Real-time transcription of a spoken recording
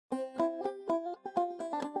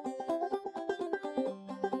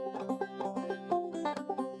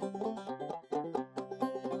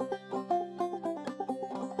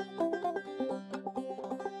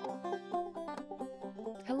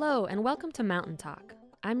Hello, and welcome to Mountain Talk.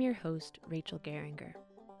 I'm your host, Rachel Geringer.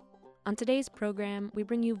 On today's program, we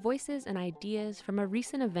bring you voices and ideas from a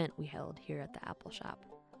recent event we held here at the Apple Shop.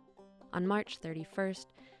 On March 31st,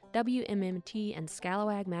 WMMT and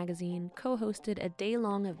Scalawag Magazine co-hosted a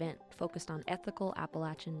day-long event focused on ethical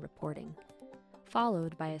Appalachian reporting,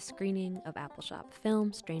 followed by a screening of Apple Shop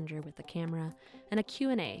film Stranger with a Camera and a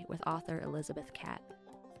Q&A with author Elizabeth Catt.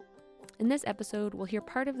 In this episode, we'll hear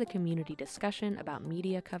part of the community discussion about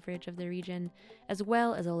media coverage of the region, as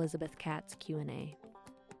well as Elizabeth Catt's Q&A.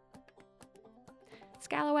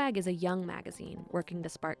 Scalawag is a young magazine working to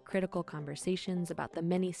spark critical conversations about the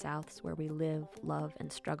many Souths where we live, love,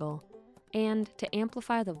 and struggle, and to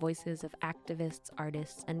amplify the voices of activists,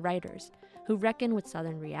 artists, and writers who reckon with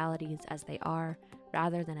Southern realities as they are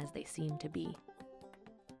rather than as they seem to be.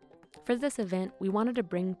 For this event, we wanted to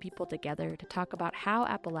bring people together to talk about how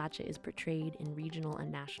Appalachia is portrayed in regional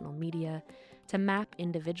and national media, to map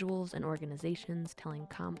individuals and organizations telling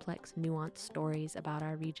complex, nuanced stories about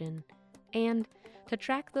our region, and to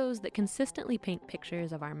track those that consistently paint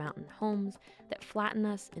pictures of our mountain homes that flatten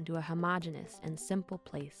us into a homogeneous and simple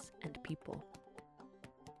place and people.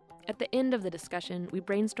 At the end of the discussion, we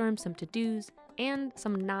brainstormed some to-dos and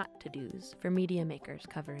some not to-dos for media makers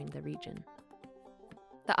covering the region.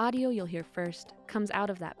 The audio you'll hear first comes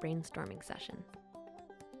out of that brainstorming session.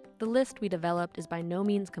 The list we developed is by no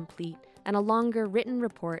means complete, and a longer written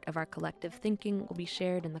report of our collective thinking will be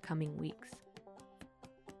shared in the coming weeks.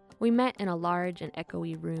 We met in a large and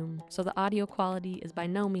echoey room, so the audio quality is by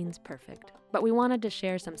no means perfect, but we wanted to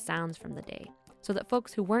share some sounds from the day, so that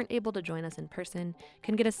folks who weren't able to join us in person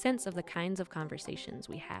can get a sense of the kinds of conversations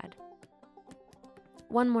we had.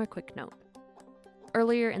 One more quick note.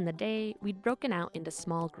 Earlier in the day, we'd broken out into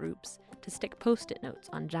small groups to stick Post-it notes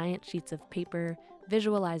on giant sheets of paper,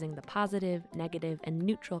 visualizing the positive, negative, and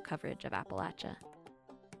neutral coverage of Appalachia.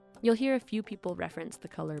 You'll hear a few people reference the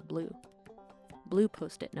color blue. Blue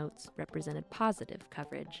Post-it notes represented positive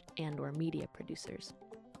coverage and/or media producers.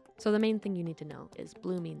 So the main thing you need to know is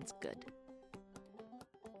blue means good.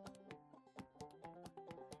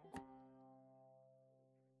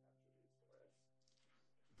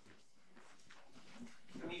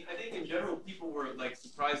 I think in general people were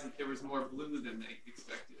surprised that there was more blue than they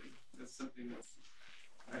expected. That's something that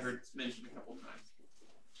I heard mentioned a couple times.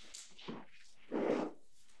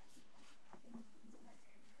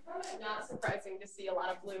 I found it not surprising to see a lot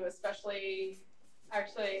of blue, especially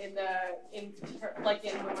actually when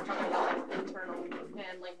we're talking about internal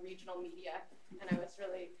and regional media. And I was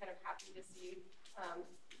really kind of happy to see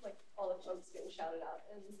all the folks getting shouted out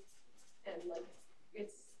and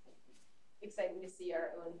it's exciting to see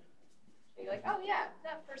our own. You're like, oh yeah,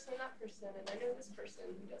 that person, and I know this person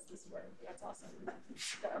who does this work. That's awesome.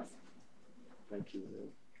 So. Thank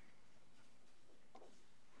you.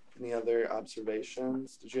 Any other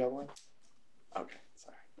observations? Did you have one? Okay,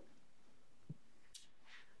 sorry.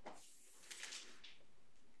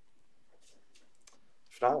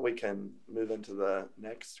 If not, we can move into the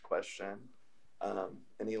next question.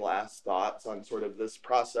 Any last thoughts on sort of this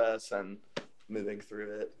process and moving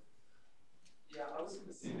through it? Yeah, I was going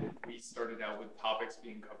to say that we started out with topics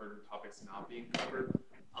being covered and topics not being covered.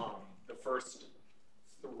 The first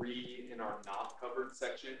three in our not covered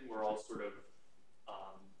section were all sort of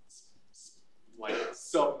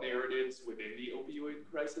sub-narratives within the opioid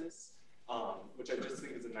crisis, which I just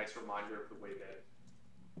think is a nice reminder of the way that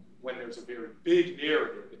when there's a very big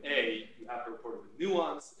narrative, A, you have to report it with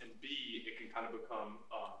nuance, and B, it can kind of become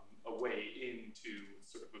a way into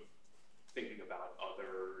sort of thinking about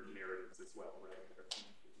other narratives as well, right?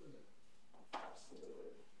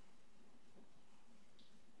 Absolutely.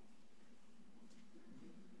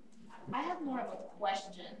 I have more of a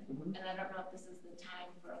question, and I don't know if this is the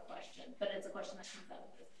time for a question, but it's a question that comes out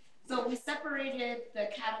of this. So we separated the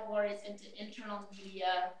categories into internal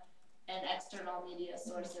media and external media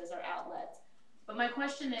sources or outlets. But my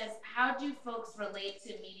question is, how do folks relate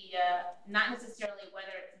to media, not necessarily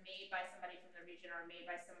whether it's made by somebody from the region or made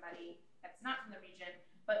by somebody that's not from the region,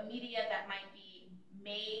 but media that might be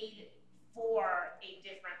made for a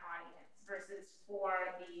different audience versus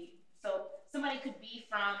so somebody could be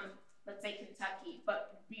from, let's say, Kentucky,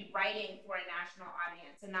 but be writing for a national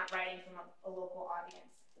audience and not writing from a local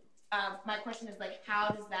audience. My question is how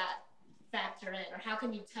does that factor in, or how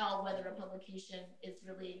can you tell whether a publication is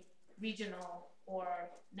really regional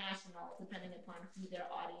or national, depending upon who their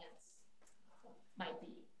audience might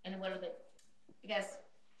be, and what are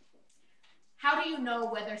how do you know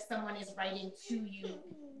whether someone is writing to you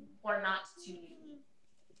or not to you?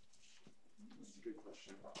 That's a good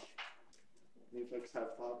question. Any folks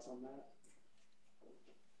have thoughts on that?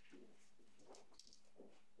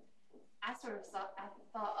 I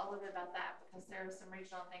thought a little bit about that because there were some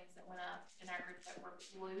regional things that went up in our group that were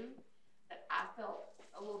blue that I felt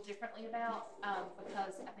a little differently about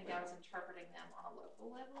because I think I was interpreting them on a local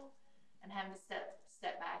level and having to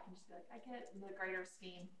step back and just be like, I get the greater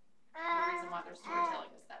scheme, the reason why their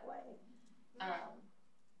storytelling is that way.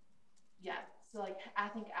 Yeah, so like I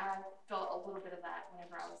think I felt a little bit of that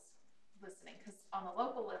whenever I was listening because on a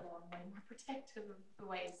local level I'm way more protective of the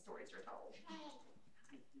way stories are told.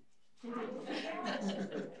 I think I'd add to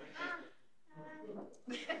that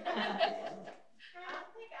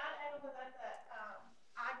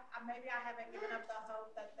maybe I haven't given up the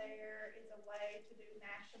hope that there is a way to do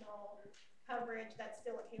national coverage that's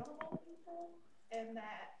still accountable to people and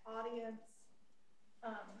that audience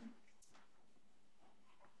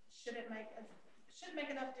should make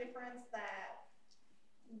enough difference that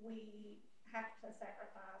we have to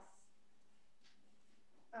sacrifice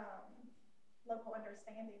local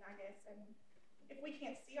understanding, I guess. And if we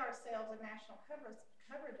can't see ourselves in national coverage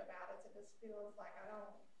about it, it just feels like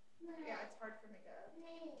it's hard for me to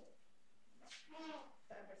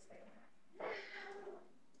understand that.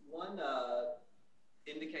 One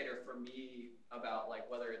indicator for me about like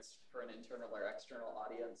whether it's for an internal or external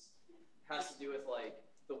audience has to do with like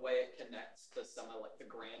the way it connects to some of like the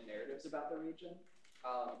grand narratives about the region.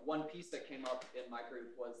 One piece that came up in my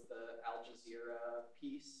group was the Al Jazeera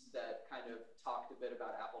piece that kind of talked a bit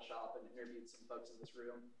about Appalshop and interviewed some folks in this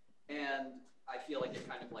room. And I feel like it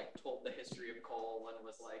kind of like told the history of coal and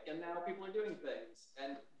was like, and now people are doing things.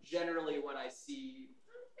 And generally when I see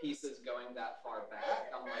pieces going that far back,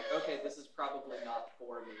 I'm like, okay, this is probably not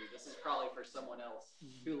for me. This is probably for someone else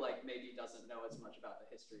who like maybe doesn't know as much about the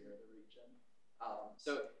history or the region.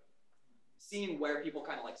 So seeing where people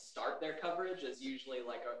kind of like start their coverage is usually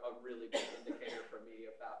like a really big indicator for me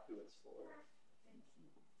about who it's for.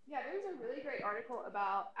 Yeah, there's a really great article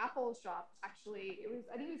about Appalshop. Actually,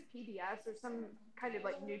 I think it was PBS or some kind of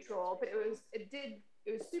like neutral, but it was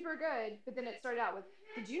super good. But then it started out with,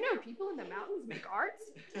 did you know people in the mountains make art?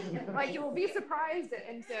 Like you will be surprised.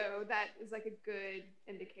 And so that is like a good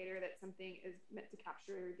indicator that something is meant to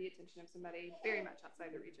capture the attention of somebody very much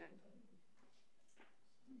outside the region.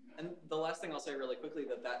 And the last thing I'll say really quickly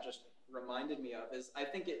that just reminded me of is I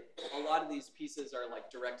think a lot of these pieces are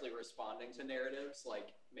like directly responding to narratives,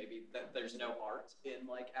 like maybe that there's no art in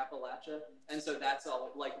like Appalachia. And so that's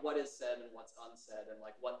all like what is said and what's unsaid and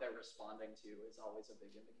like what they're responding to is always a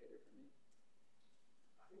big indicator for me.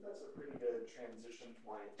 I think that's a pretty good transition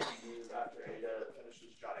point to move after Ada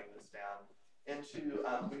finishes jotting this down into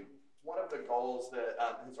one of the goals that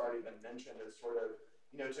has already been mentioned is sort of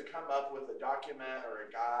to come up with a document or a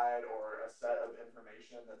guide or a set of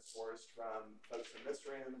information that's sourced from folks in this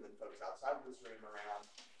room and then folks outside of this room around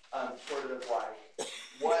sort of like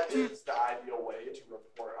what is the ideal way to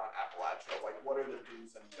report on Appalachia? Like what are the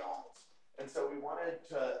do's and don'ts? And so we wanted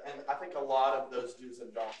to, and I think a lot of those do's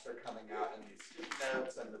and don'ts are coming out in these sticky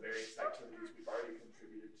notes and the various activities we've already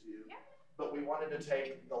contributed to. But we wanted to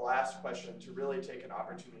take the last question to really take an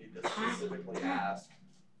opportunity to specifically ask,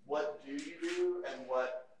 what do you do and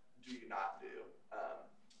what do you not do?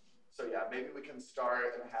 So yeah, maybe we can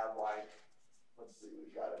start and have like, let's see,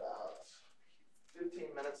 we've got about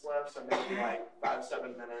 15 minutes left, so maybe like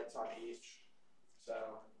 5-7 minutes on each.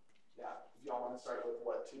 So yeah, if y'all want to start with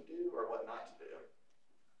what to do or what not to do.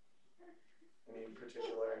 Any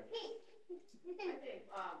particular? I think you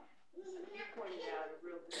pointed out a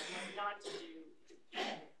real good one not to do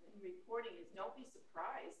in reporting is don't be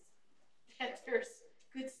surprised that there's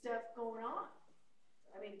good stuff going on.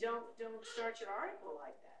 I mean, don't start your article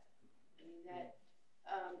like that. I mean, that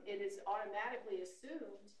it is automatically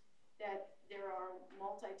assumed that there are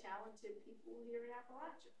multi-talented people here in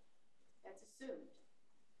Appalachia. That's assumed.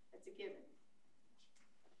 That's a given.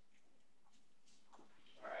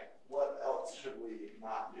 All right. What else should we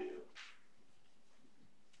not do?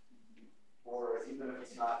 Or even if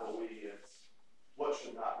it's not the we, it's what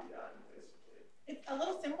should not be done, basically. It's a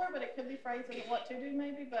little similar, but it could be phrased as what to do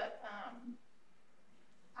maybe, but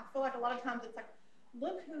I feel like a lot of times it's like,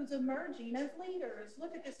 look who's emerging as leaders.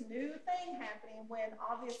 Look at this new thing happening when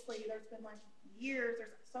obviously there's been like years,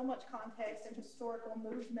 there's so much context and historical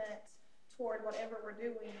movement toward whatever we're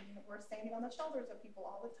doing. We're standing on the shoulders of people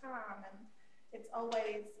all the time. And it's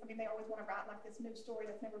always, I mean, they always want to write like this new story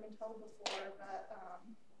that's never been told before, but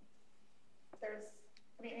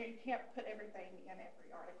you can't put everything in every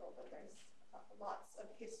article, but there's lots of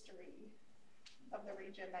history of the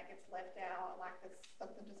region that gets left out, like this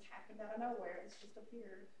something just happened out of nowhere, it's just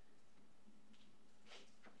appeared.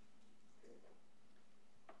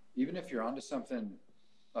 Even if you're onto something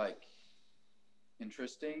like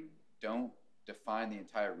interesting, don't define the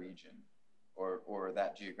entire region. or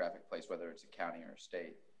that geographic place, whether it's a county or a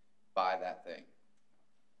state, by that thing.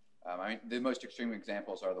 I mean, the most extreme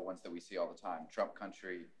examples are the ones that we see all the time. Trump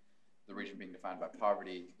country, the region being defined by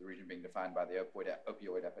poverty, the region being defined by the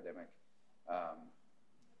opioid epidemic.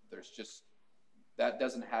 There's just, that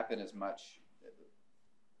doesn't happen as much,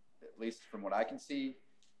 at least from what I can see,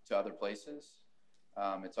 to other places.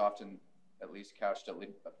 It's often at least couched at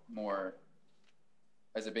least more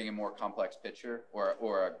as it being a more complex picture,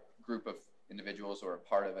 or a group of individuals or a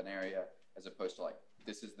part of an area, as opposed to like,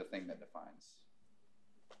 this is the thing that defines.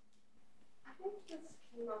 I think this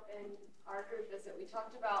came up in our group visit. We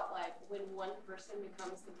talked about like when one person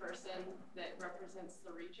becomes the person that represents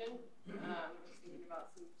the region. I was thinking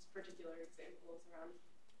about some particular examples around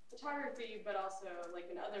photography, but also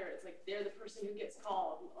like in other, it's like they're the person who gets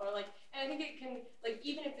called, or like, and I think it can, like,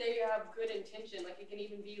 even if they have good intention, like it can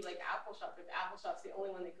even be like Apple Shop. If Apple Shop's the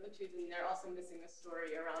only one they go to, then they're also missing a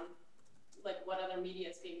story around like what other media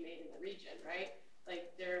is being made in the region, right?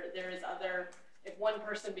 Like there is other, if one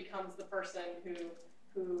person becomes the person who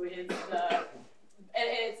is the, and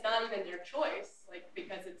it's not even their choice, like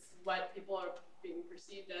because it's what people are being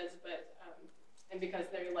perceived as, but and because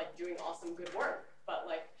they're like doing awesome good work, but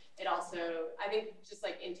like it also, I think just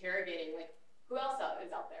like interrogating like who else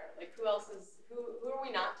is out there, like who are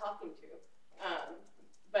we not talking to,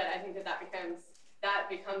 but I think that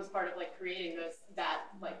becomes part of like creating those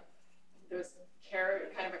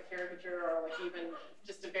kind of a caricature, or like even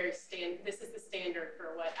just a very this is the standard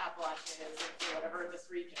for what Appalachia is, or whatever this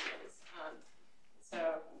region is.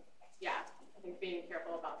 So yeah, I think being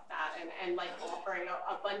careful about that, and like offering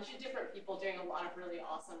a bunch of different people doing a lot of really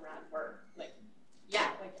awesome rad work. Like,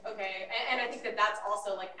 yeah, like, okay. And I think that's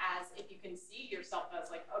also like, as if you can see yourself as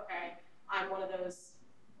like, okay, I'm one of those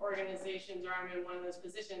organizations, or I'm in one of those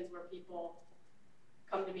positions where people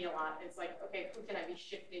come to me a lot. It's like, okay, who can I be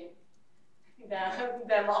shifting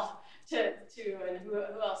them off to, and who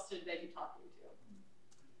else should they be talking to?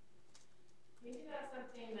 Maybe that's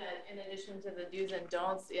something that, in addition to the do's and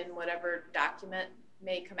don'ts in whatever document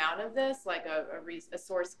may come out of this, like a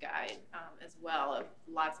source guide as well, of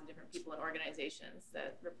lots of different people and organizations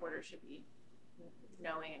that reporters should be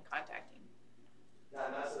knowing and contacting. Yeah,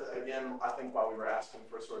 and that's, again, I think why we were asking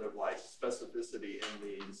for sort of like specificity in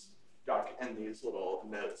these little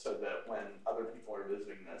notes, so that when other people are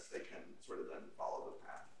visiting this, they can sort of then follow the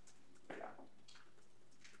path. Yeah.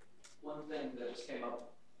 One thing that just came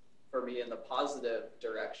up for me in the positive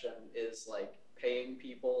direction is like paying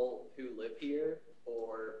people who live here,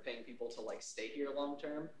 or paying people to like stay here long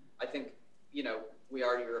term. I think, we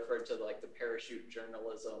already referred to like the parachute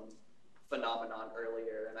journalism phenomenon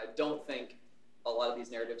earlier, and I don't think a lot of these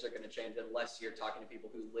narratives are going to change unless you're talking to people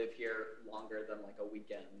who live here longer than like a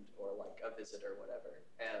weekend or like a visit or whatever.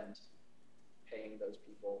 And paying those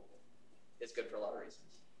people is good for a lot of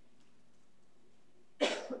reasons.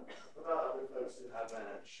 What about other folks who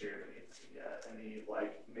haven't shared anything yet? Any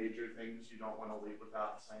like major things you don't want to leave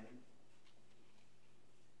without saying?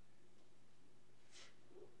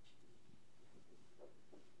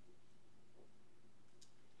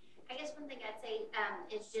 I guess one thing I'd say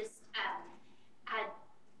is just I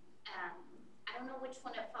don't know which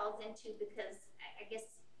one it falls into, because I guess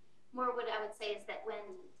more what I would say is that when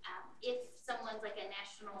if someone's like a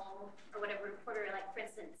national or whatever reporter, like for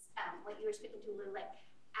instance what you were speaking to, Lou, like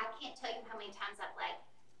I can't tell you how many times I've like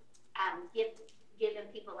given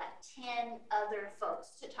people like 10 other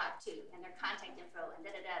folks to talk to and their contact info and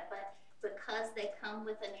but because they come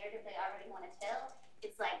with a narrative they already want to tell,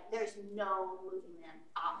 it's like there's no moving them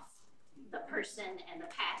off the person and the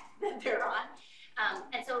path that they're on.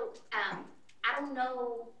 And so I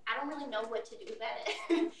don't really know what to do about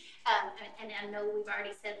it. And I know we've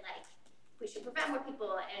already said like we should prevent more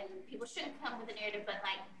people and people shouldn't come with a narrative, but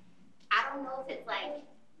like I don't know if it's like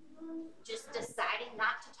just deciding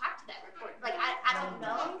not to talk to that reporter. Like I don't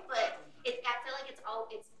know, but I feel like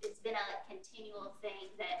it's been a continual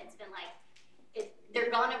thing that it's been like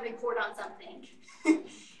they're gonna report on something.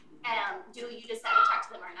 Do you decide to talk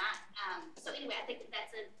to them or not? So anyway, I think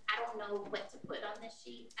I don't know what to put on this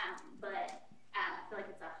sheet, but I feel like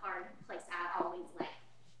it's a hard place. I always like,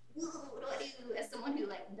 what do I do as someone who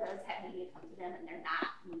like does have media come to them and they're not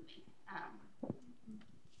moving?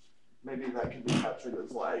 Maybe that can be captured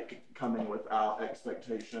as like coming without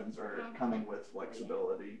expectations, or coming with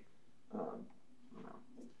flexibility. I don't know.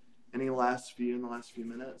 Any last few in the last few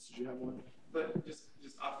minutes? Did you have one? But just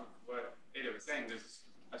off of what Ada was saying, there's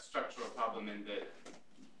a structural problem in that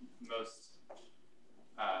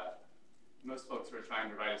most folks who are trying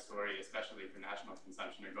to write a story, especially for national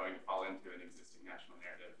consumption, are going to fall into an existing national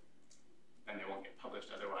narrative. and they won't get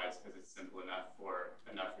published otherwise because it's simple enough for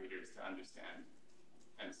enough readers to understand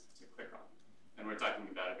and to click on. And we're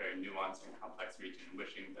talking about a very nuanced and complex region,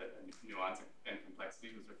 wishing that nuance and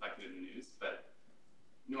complexity was reflected in the news, but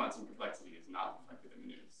nuance and complexity is not reflected in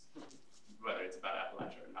the news, whether it's about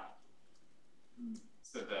Appalachia or not.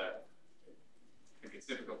 So I think it's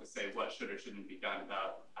difficult to say what should or shouldn't be done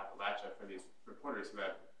about Appalachia for these reporters who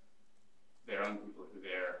have their own people who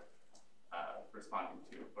they're responding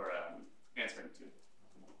to or answering to.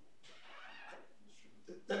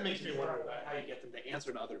 That makes me wonder about how you get them to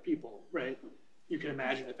answer to other people, right? You can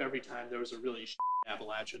imagine if every time there was a really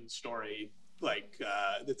Appalachian story, like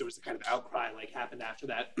that there was the kind of outcry like happened after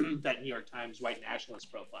that that New York Times white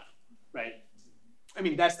nationalist profile, right? I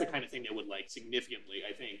mean, that's the kind of thing that would like significantly,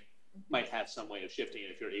 I think, might have some way of shifting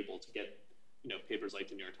if you're able to get, papers like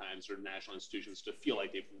the New York Times or national institutions to feel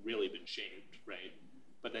like they've really been shamed, right?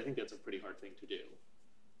 But I think that's a pretty hard thing to do.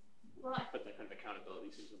 Well, but that kind of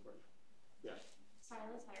accountability seems important. Yeah. Sorry,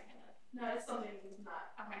 let's have your hand up. No, it's something that's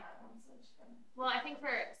not okay. That one, so just well, I think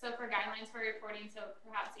for guidelines for reporting, so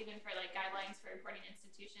perhaps even for like guidelines for reporting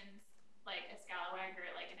institutions like a Scalawag or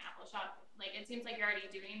like an Appalshop, like it seems like you're already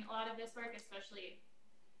doing a lot of this work, especially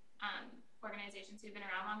organizations who've been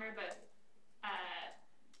around longer, but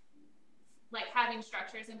like having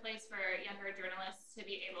structures in place for younger journalists to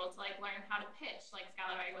be able to like learn how to pitch, like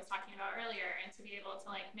Scalawag was talking about earlier, and to be able to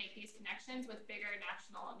like make these connections with bigger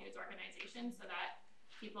national news organizations so that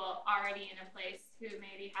people already in a place who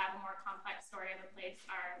maybe have a more complex story of a place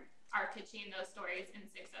are pitching those stories in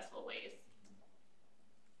successful ways.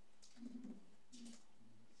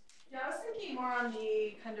 Yeah, I was thinking more on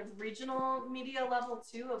the kind of regional media level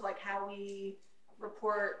too, of like how we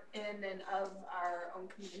report in and of our own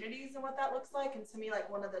communities and what that looks like. And to me, like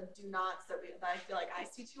one of the do nots that I feel like I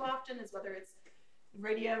see too often is whether it's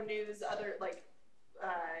radio news, other like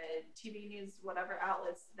TV news, whatever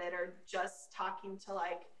outlets that are just talking to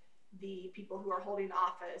like the people who are holding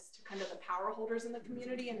office, to kind of the power holders in the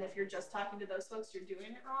community. And if you're just talking to those folks, you're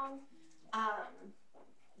doing it wrong.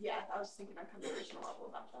 Yeah, I was thinking on kind of a regional level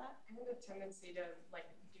about that. I have a tendency to like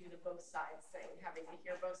do the both sides thing, having to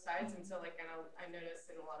hear both sides. And so like I noticed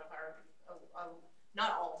in a lot of our,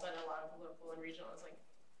 not all, but a lot of local and regional is like,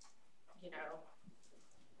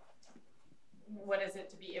 what is it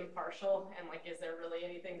to be impartial? And like, is there really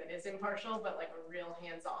anything that is impartial, but like a real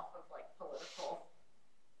hands off of like political,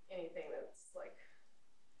 anything that's like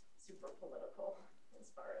super political as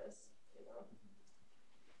far as,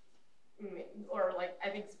 or like, I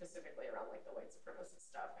think specifically around like the white supremacist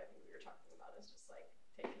stuff, I think we were talking about is just like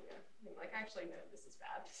taking like, actually, no, this is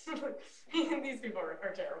bad. These people are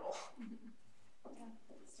terrible.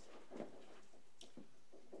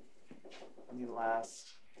 Any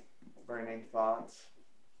last burning thoughts?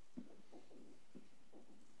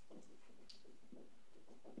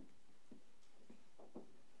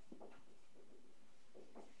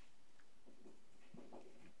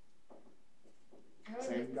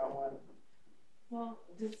 Sam, you got one? Well,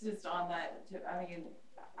 just on that, I mean,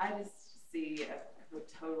 I just see a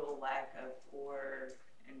total lack of poor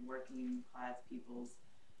and working class people's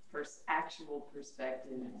actual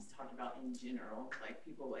perspective, and just talk about in general, like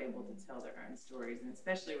people able to tell their own stories, and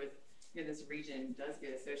especially with this region does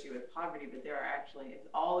get associated with poverty, but there are actually, it's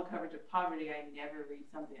all the coverage of poverty. I never read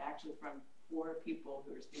something actually from poor people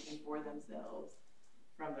who are speaking for themselves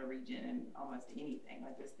from the region and almost anything.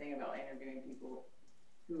 Like this thing about interviewing people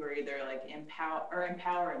who are either like empower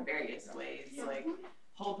in various ways, like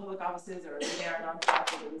hold public offices or lead our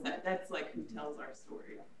nonprofits. That's like who tells our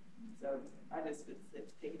story. So I just would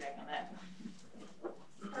piggyback on that.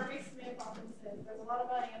 Kirby Smith often says there's a lot of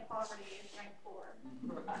money in poverty and rank poor.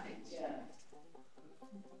 Right. Yeah.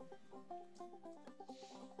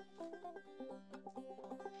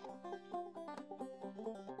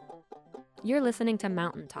 You're listening to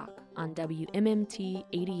Mountain Talk on WMMT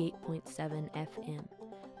 88.7 FM,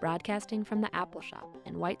 broadcasting from the Appalshop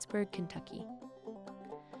in Whitesburg, Kentucky.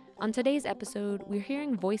 On today's episode, we're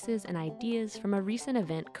hearing voices and ideas from a recent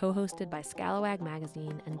event co-hosted by Scalawag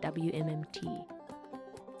Magazine and WMMT.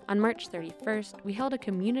 On March 31st, we held a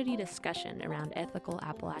community discussion around ethical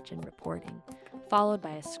Appalachian reporting, followed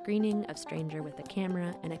by a screening of Stranger with a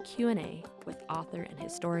Camera and a Q&A with author and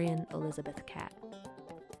historian Elizabeth Catt.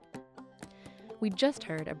 We just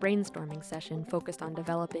heard a brainstorming session focused on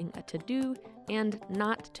developing a to-do and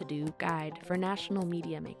not-to-do guide for national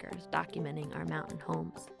media makers documenting our mountain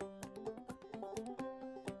homes.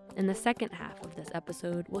 In the second half of this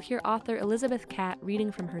episode, we'll hear author Elizabeth Catt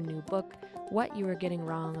reading from her new book, What You Were Getting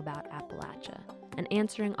Wrong About Appalachia, and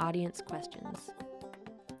answering audience questions.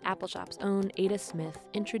 Appalshop's own Ada Smith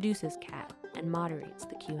introduces Catt and moderates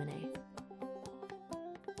the Q&A.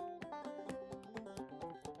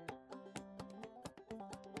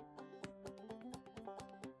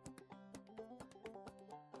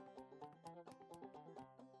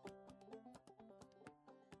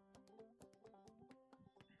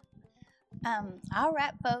 All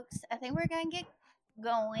right, folks. I think we're going to get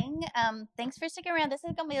going. Thanks for sticking around. This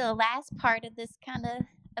is going to be the last part of this kind of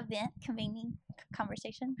event, convening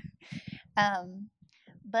conversation.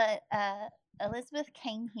 But Elizabeth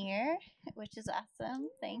came here, which is awesome.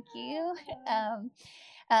 Thank you.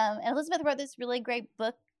 Elizabeth wrote this really great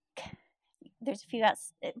book. There's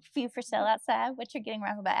a few for sale outside, which are getting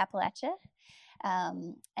around about Appalachia.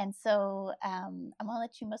 And so I'm going to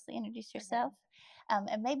let you mostly introduce yourself.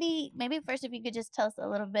 And maybe first, if you could just tell us a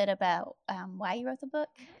little bit about why you wrote the book.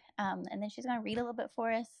 And then she's going to read a little bit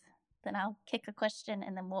for us. Then I'll kick a question,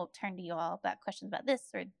 and then we'll turn to you all about questions about this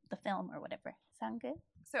or the film or whatever. Sound good?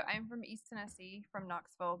 So I'm from East Tennessee, from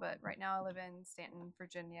Knoxville, but right now I live in Stanton,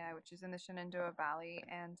 Virginia, which is in the Shenandoah Valley.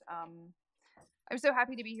 And I'm so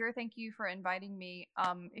happy to be here. Thank you for inviting me.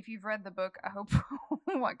 If you've read the book, I hope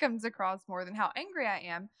what comes across more than how angry I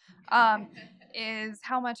am is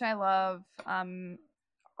how much I love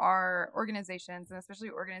our organizations, and especially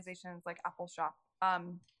organizations like Apple Shop.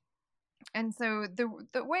 And so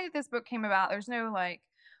the way that this book came about, there's no like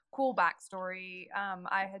cool backstory.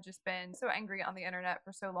 I had just been so angry on the internet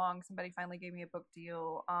for so long. Somebody finally gave me a book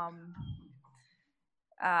deal.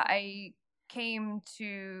 I came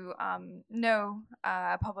to know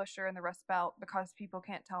a publisher in the Rust Belt because people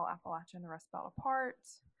can't tell Appalachia and the Rust Belt apart.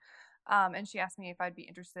 And she asked me if I'd be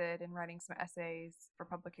interested in writing some essays for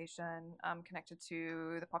publication connected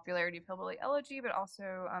to the popularity of hillbilly elegy, but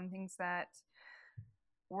also things that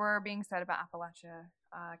were being said about Appalachia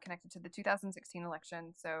connected to the 2016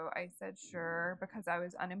 election. So I said sure, because I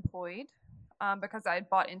was unemployed, because I had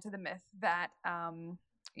bought into the myth that,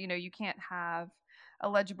 you can't have a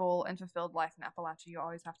legible and fulfilled life in Appalachia. You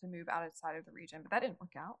always have to move outside of the region, but that didn't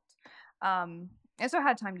work out. And so I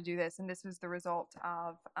had time to do this, and this was the result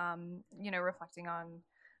of, reflecting on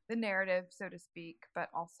the narrative, so to speak, but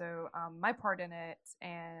also my part in it,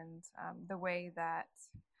 and the way that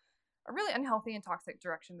a really unhealthy and toxic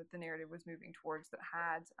direction that the narrative was moving towards that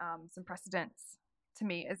had some precedents to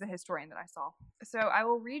me as a historian that I saw. So I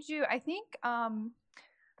will read you, I think,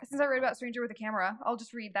 since I wrote about Stranger with a Camera, I'll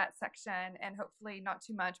just read that section, and hopefully not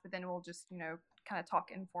too much, but then we'll just, kind of talk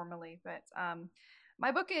informally. But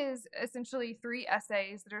my book is essentially 3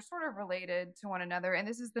 essays that are sort of related to one another, and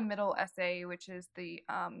this is the middle essay, which is the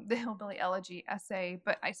Hillbilly Elegy essay.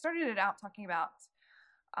 But I started it out talking about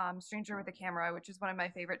Stranger with a Camera, which is one of my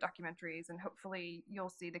favorite documentaries, and hopefully you'll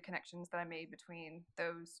see the connections that I made between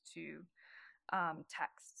those two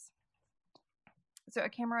texts. So a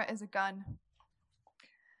camera is a gun.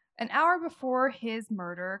 An hour before his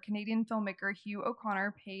murder, Canadian filmmaker Hugh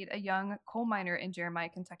O'Connor paid a young coal miner in Jeremiah,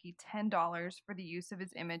 Kentucky, $10 for the use of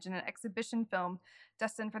his image in an exhibition film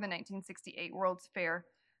destined for the 1968 World's Fair.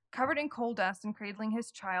 Covered in coal dust and cradling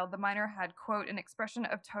his child, the miner had, quote, an expression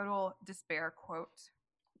of total despair, quote.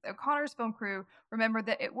 O'Connor's film crew remembered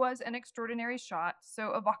that it was an extraordinary shot,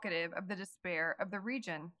 so evocative of the despair of the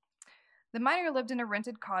region. The miner lived in a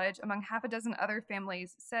rented cottage among half a dozen other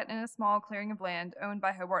families set in a small clearing of land owned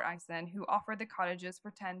by Hobart Eisen, who offered the cottages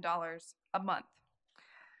for $10 a month.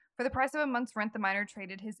 For the price of a month's rent, the miner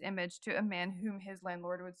traded his image to a man whom his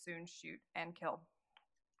landlord would soon shoot and kill.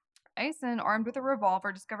 Eisen, armed with a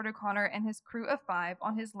revolver, discovered O'Connor and his crew of 5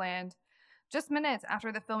 on his land just minutes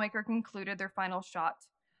after the filmmaker concluded their final shot.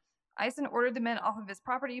 Eisen ordered the men off of his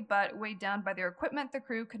property, but weighed down by their equipment, the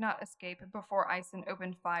crew could not escape before Eisen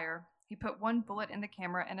opened fire. He put 1 bullet in the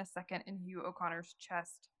camera and a second in Hugh O'Connor's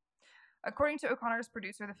chest. According to O'Connor's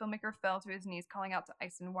producer, the filmmaker fell to his knees, calling out to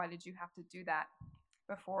Eisen, "Why did you have to do that?"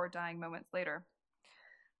 before dying moments later.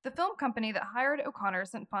 The film company that hired O'Connor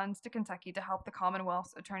sent funds to Kentucky to help the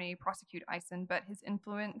Commonwealth's attorney prosecute Eisen, but his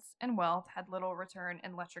influence and wealth had little return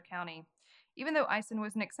in Letcher County. Even though Eisen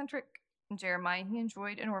was an eccentric Jeremiah, he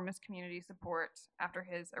enjoyed enormous community support after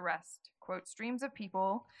his arrest. Quote, streams of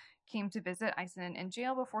people came to visit Eisen in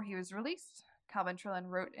jail before he was released. Calvin Trillin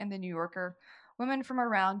wrote in The New Yorker, women from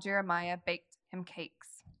around Jeremiah baked him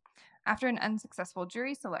cakes. After an unsuccessful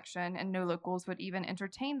jury selection, and no locals would even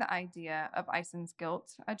entertain the idea of Eisen's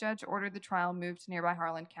guilt, a judge ordered the trial moved to nearby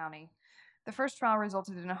Harlan County. The first trial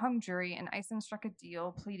resulted in a hung jury, and Eisen struck a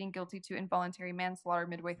deal, pleading guilty to involuntary manslaughter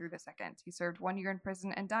midway through the second. He served 1 year in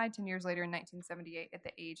prison and died 10 years later in 1978 at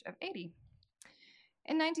the age of 80.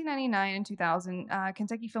 In 1999 and 2000,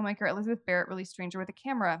 Kentucky filmmaker Elizabeth Barrett released Stranger with a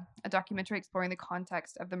Camera, a documentary exploring the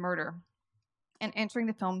context of the murder and answering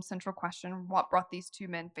the film's central question, what brought these 2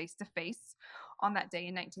 men face to face? On that day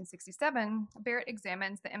in 1967, Barrett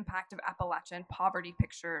examines the impact of Appalachian poverty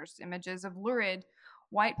pictures, images of lurid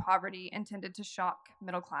white poverty intended to shock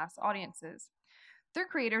middle-class audiences. Their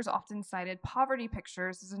creators often cited poverty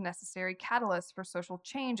pictures as a necessary catalyst for social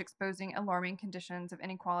change, exposing alarming conditions of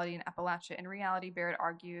inequality in Appalachia. In reality, Barrett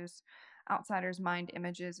argues, outsiders mind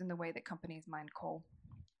images in the way that companies mind coal.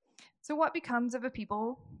 So what becomes of a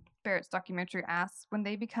people, Barrett's documentary asks, when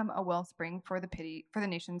they become a wellspring for the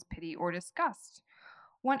nation's pity or disgust?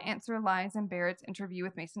 One answer lies in Barrett's interview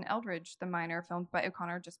with Mason Eldridge, the miner filmed by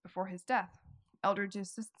O'Connor just before his death. Eldridge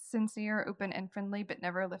is sincere, open, and friendly, but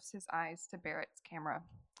never lifts his eyes to Barrett's camera.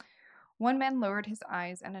 One man lowered his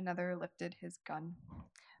eyes and another lifted his gun.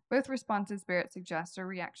 Both responses Barrett suggests are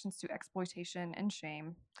reactions to exploitation and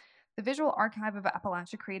shame. The Visual Archive of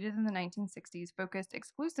Appalachia, created in the 1960s, focused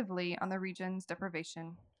exclusively on the region's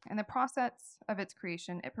deprivation. In the process of its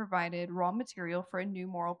creation, it provided raw material for a new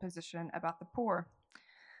moral position about the poor.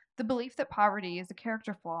 The belief that poverty is a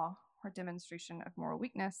character flaw or demonstration of moral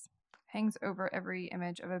weakness hangs over every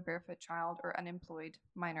image of a barefoot child or unemployed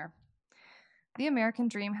miner. The American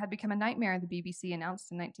dream had become a nightmare, the BBC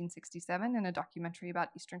announced in 1967 in a documentary about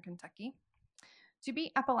eastern Kentucky. To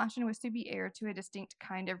be Appalachian was to be heir to a distinct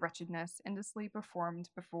kind of wretchedness, endlessly performed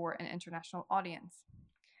before an international audience.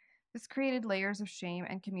 This created layers of shame,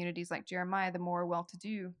 and communities like Jeremiah, the more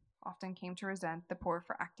well-to-do, often came to resent the poor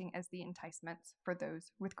for acting as the enticements for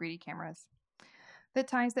those with greedy cameras. The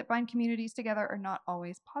ties that bind communities together are not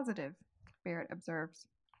always positive, Barrett observes.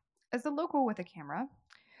 As a local with a camera,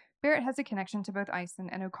 Barrett has a connection to both Eisen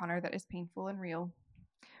and O'Connor that is painful and real.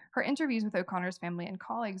 Her interviews with O'Connor's family and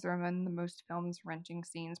colleagues are among the most film's wrenching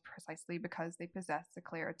scenes precisely because they possess the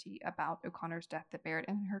clarity about O'Connor's death that Barrett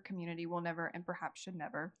and her community will never, and perhaps should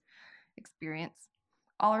never, experience.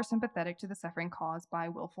 All are sympathetic to the suffering caused by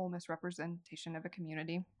willful misrepresentation of a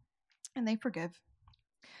community, and they forgive.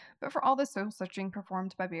 But for all the soul-searching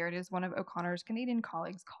performed by Barrett is one of O'Connor's Canadian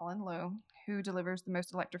colleagues, Colin Lowe, who delivers the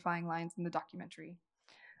most electrifying lines in the documentary.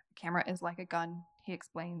 A camera is like a gun, he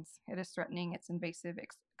explains. It is threatening, it's invasive,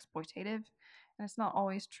 exploitative, and it's not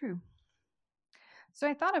always true. So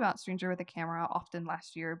I thought about Stranger with a Camera often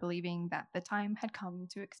last year, believing that the time had come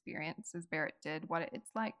to experience, as Barrett did, what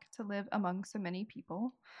it's like to live among so many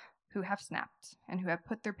people who have snapped and who have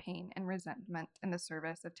put their pain and resentment in the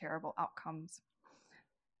service of terrible outcomes.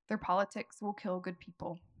 Their politics will kill good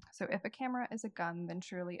people. So if a camera is a gun, then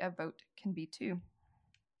surely a vote can be too.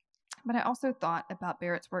 But I also thought about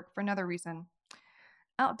Barrett's work for another reason.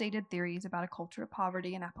 Outdated theories about a culture of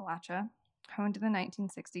poverty in Appalachia, honed in the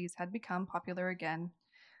 1960s, had become popular again,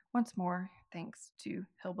 once more thanks to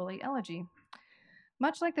Hillbilly Elegy.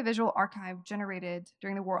 Much like the Visual Archive generated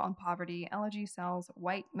during the War on Poverty, Elegy sells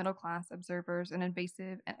white middle-class observers an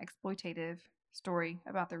invasive and exploitative story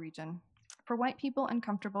about the region. For white people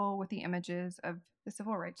uncomfortable with the images of the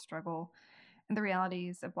civil rights struggle and the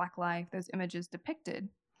realities of Black life those images depicted,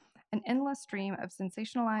 an endless stream of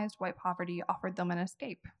sensationalized white poverty offered them an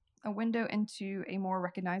escape, a window into a more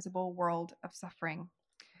recognizable world of suffering.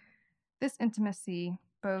 This intimacy,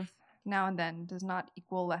 both now and then, does not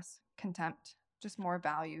equal less contempt, just more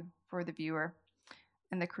value for the viewer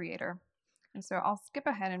and the creator. And so I'll skip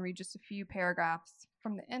ahead and read just a few paragraphs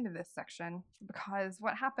from the end of this section, because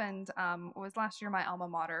what happened was last year my alma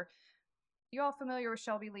mater. You all familiar with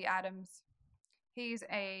Shelby Lee Adams? He's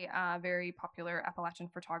a very popular Appalachian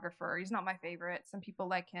photographer. He's not my favorite. Some people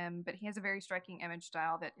like him, but he has a very striking image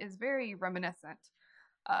style that is very reminiscent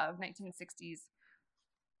of 1960s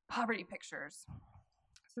poverty pictures.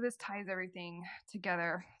 So this ties everything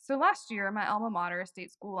together. So last year, my alma mater, a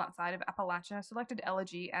state school outside of Appalachia, selected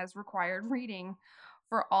Elegy as required reading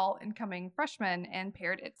for all incoming freshmen and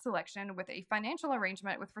paired its selection with a financial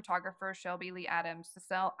arrangement with photographer Shelby Lee Adams to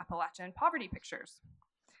sell Appalachian poverty pictures.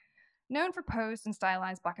 Known for posed and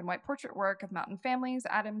stylized black and white portrait work of mountain families,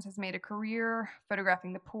 Adams has made a career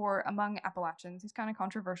photographing the poor among Appalachians. He's kind of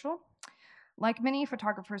controversial. Like many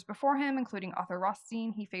photographers before him, including Arthur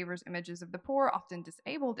Rothstein, he favors images of the poor, often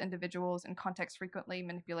disabled individuals in contexts frequently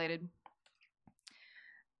manipulated.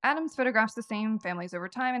 Adams photographs the same families over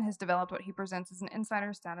time and has developed what he presents as an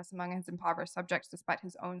insider status among his impoverished subjects despite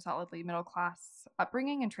his own solidly middle-class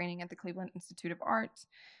upbringing and training at the Cleveland Institute of Art.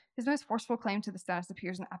 His most forceful claim to the status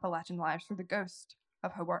appears in Appalachian Lives through the ghost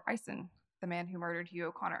of Hobart Eisen, the man who murdered Hugh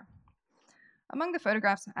O'Connor. Among the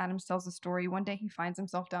photographs, Adams tells the story. One day he finds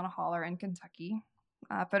himself down a holler in Kentucky,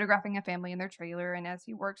 photographing a family in their trailer, and as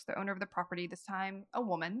he works, the owner of the property, this time a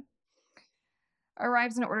woman,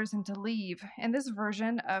 arrives and orders him to leave. In this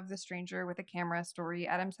version of the Stranger with a Camera story,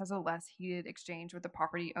 Adams has a less heated exchange with the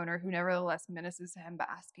property owner, who nevertheless menaces him by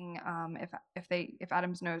asking if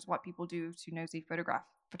Adams knows what people do to nosy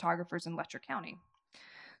photographers in Letcher County.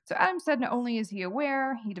 So Adams said not only is he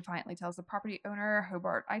aware, he defiantly tells the property owner,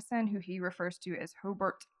 Hobart Eisen, who he refers to as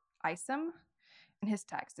Hobart Isom, in his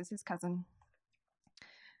text is his cousin.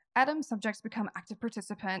 Adam's subjects become active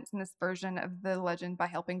participants in this version of the legend by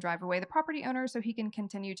helping drive away the property owner so he can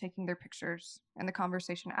continue taking their pictures. In the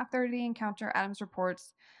conversation after the encounter, Adams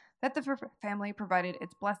reports that the family provided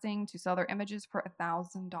its blessing to sell their images for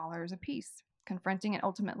 $1,000 apiece, confronting and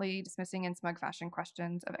ultimately dismissing in smug fashion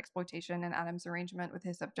questions of exploitation and Adams' arrangement with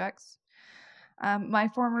his subjects. My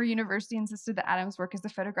former university insisted that Adams' work is the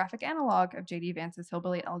photographic analog of J.D. Vance's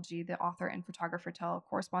Hillbilly Elegy. The author and photographer tell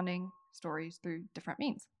corresponding stories through different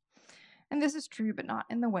means. And this is true, but not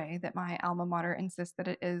in the way that my alma mater insists that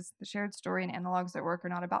it is. The shared story and analogs at work are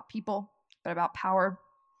not about people, but about power.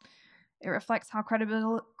 It reflects how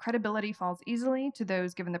credibility falls easily to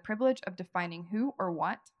those given the privilege of defining who or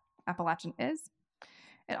what Appalachian is.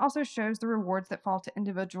 It also shows the rewards that fall to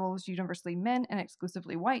individuals universally men and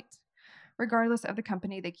exclusively white, regardless of the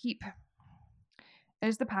company they keep. It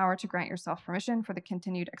is the power to grant yourself permission for the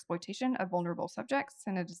continued exploitation of vulnerable subjects,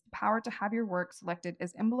 and it is the power to have your work selected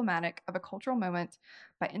as emblematic of a cultural moment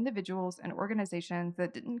by individuals and organizations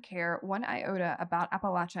that didn't care one iota about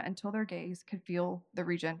Appalachia until their gaze could feel the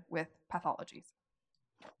region with pathologies.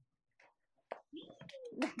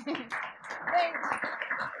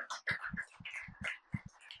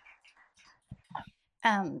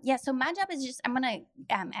 Yeah, so my job is just, I'm going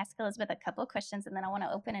to ask Elizabeth a couple of questions, and then I want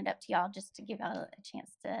to open it up to y'all just to give y'all a chance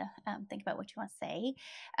to think about what you want to say.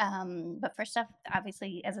 But first off,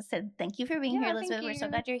 obviously, as I said, thank you for being here, Elizabeth. We're so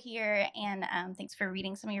glad you're here, and thanks for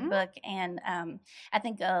reading some of your book. And I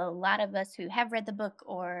think a lot of us who have read the book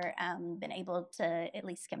or been able to at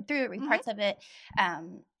least skim through it, read parts of it,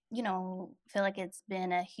 you know, feel like it's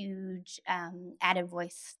been a huge added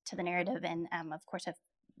voice to the narrative. And of course, I've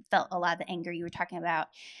felt a lot of the anger you were talking about.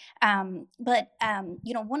 But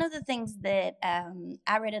you know, one of the things that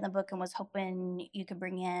I read in the book and was hoping you could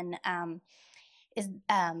bring in is,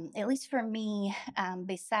 at least for me,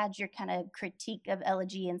 besides your kind of critique of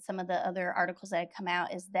Elegy and some of the other articles that had come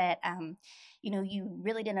out, is that, you know, you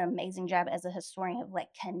really did an amazing job as a historian of like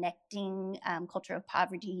connecting culture of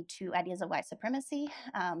poverty to ideas of white supremacy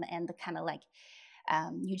and the kind of like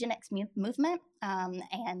eugenics movement,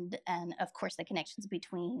 and of course the connections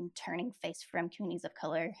between turning face from communities of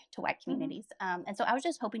color to white communities. And so I was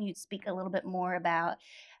just hoping you'd speak a little bit more about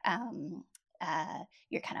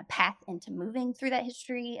your kind of path into moving through that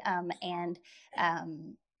history, and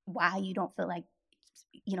why you don't feel like,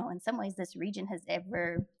 you know, in some ways this region has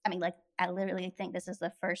ever, I mean, like, I literally think this is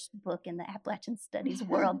the first book in the Appalachian studies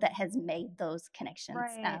world that has made those connections,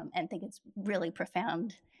 and think it's really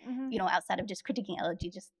profound, you know, outside of just critiquing Elegy,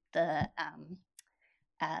 just the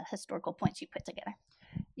historical points you put together.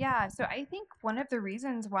 Yeah, so I think one of the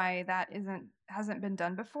reasons why that hasn't been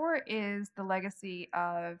done before is the legacy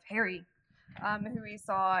of Harry, who we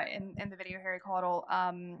saw in the video, Harry Caudle,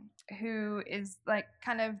 who is like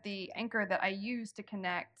kind of the anchor that I use to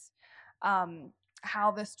connect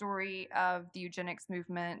how the story of the eugenics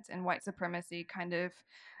movement and white supremacy kind of,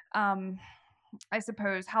 I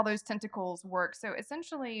suppose, how those tentacles work. So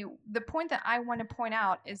essentially, the point that I want to point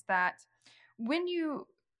out is that when you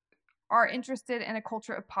are interested in a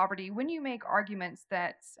culture of poverty, when you make arguments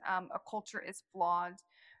that a culture is flawed,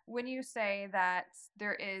 when you say that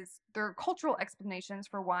there are cultural explanations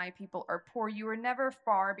for why people are poor, you are never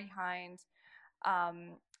far behind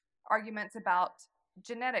arguments about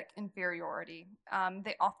genetic inferiority.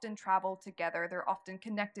 They often travel together. They're often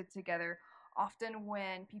connected together. Often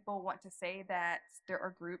when people want to say that there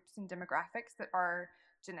are groups and demographics that are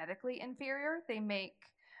genetically inferior, they make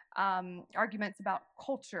arguments about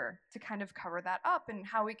culture to kind of cover that up. And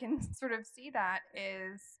how we can sort of see that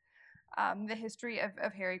is the history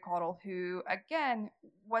of Harry Caudle, who, again,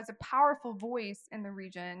 was a powerful voice in the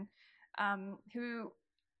region, who,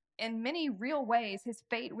 in many real ways, his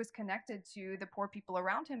fate was connected to the poor people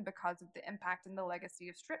around him because of the impact and the legacy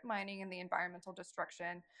of strip mining and the environmental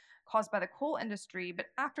destruction caused by the coal industry. But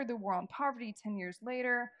after the War on Poverty, 10 years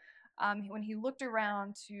later, when he looked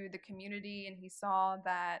around to the community and he saw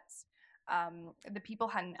that the people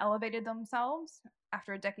hadn't elevated themselves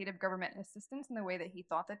after a decade of government assistance in the way that he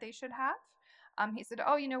thought that they should have, he said,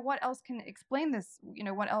 oh, you know, what else can explain this? You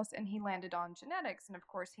know, what else? And he landed on genetics. And of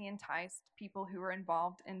course, he enticed people who were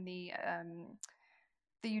involved in the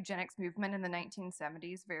eugenics movement in the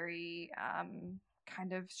 1970s, very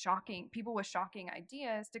kind of shocking, people with shocking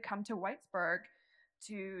ideas, to come to Whitesburg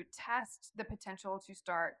to test the potential to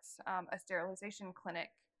start a sterilization clinic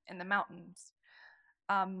in the mountains.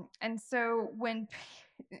 And so when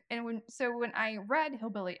I read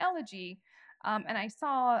Hillbilly Elegy, and I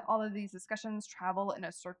saw all of these discussions travel in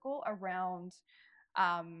a circle around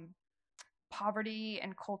poverty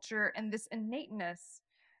and culture and this innateness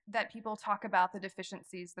that people talk about the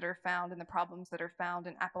deficiencies that are found and the problems that are found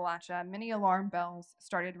in Appalachia, many alarm bells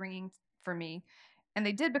started ringing for me. And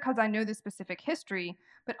they did because I know the specific history,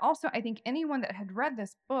 but also I think anyone that had read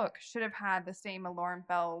this book should have had the same alarm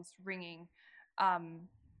bells ringing.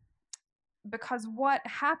 Because what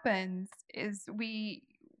happens is we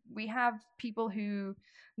have people who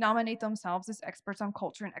nominate themselves as experts on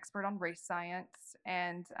culture and expert on race science,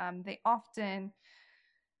 and they often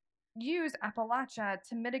use Appalachia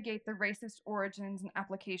to mitigate the racist origins and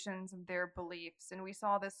applications of their beliefs. And we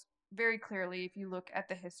saw this very clearly if you look at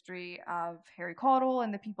the history of Harry Caudill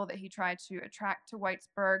and the people that he tried to attract to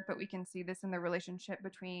Whitesburg, but we can see this in the relationship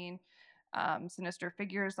between sinister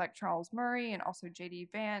figures like Charles Murray and also J.D.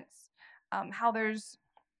 Vance, how there's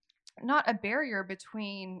not a barrier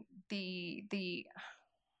between the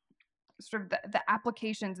sort of the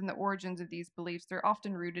applications and the origins of these beliefs. They're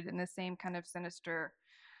often rooted in the same kind of sinister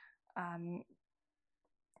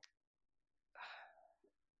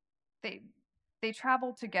they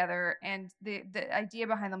travel together, and the idea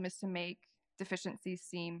behind them is to make deficiencies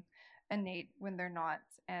seem innate when they're not,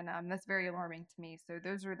 and that's very alarming to me. So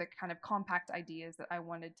those are the kind of compact ideas that I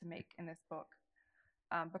wanted to make in this book,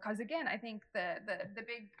 because again, I think the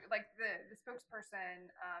big, like the spokesperson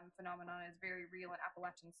phenomenon is very real in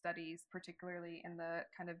Appalachian studies, particularly in the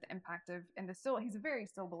kind of the impact of, and he's a very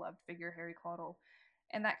still beloved figure, Harry Caudill.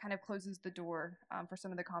 And that kind of closes the door for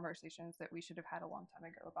some of the conversations that we should have had a long time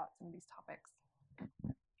ago about some of these topics.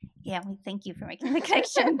 Yeah, well, thank you for making the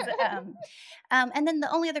connections. And then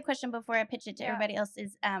the only other question before I pitch it to everybody else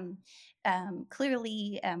is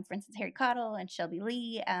clearly, for instance, Harry Caudill and Shelby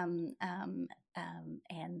Lee, and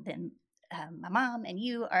then my mom and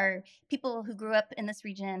you are people who grew up in this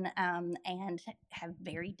region and have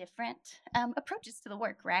very different approaches to the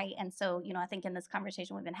work, right? And so, I think in this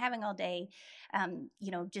conversation we've been having all day,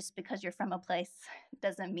 just because you're from a place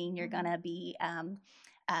doesn't mean you're going to be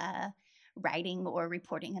writing or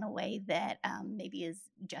reporting in a way that maybe is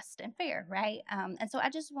just and fair, right? And so I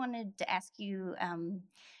just wanted to ask you,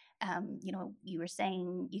 you were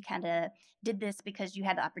saying you kind of did this because you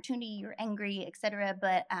had the opportunity, you're angry, etc.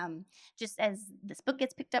 But just as this book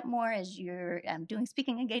gets picked up more, as you're doing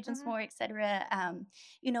speaking engagements more, etc.,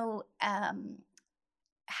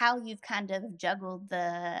 how you've kind of juggled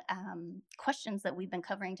the questions that we've been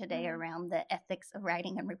covering today around the ethics of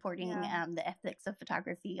writing and reporting, the ethics of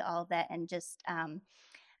photography, all of that, and just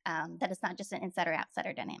that it's not just an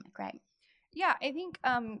insider-outsider dynamic, right? Yeah, I think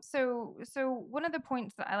so one of the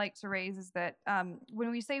points that I like to raise is that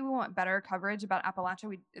when we say we want better coverage about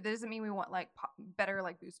Appalachia, it doesn't mean we want like better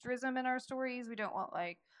like boosterism in our stories. We don't want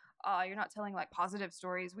like you're not telling like positive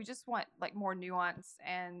stories. We just want like more nuance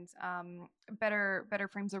and better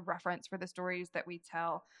frames of reference for the stories that we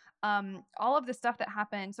tell. All of the stuff that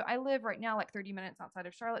happened. So I live right now like 30 minutes outside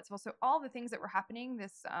of Charlottesville. So all the things that were happening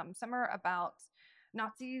this summer about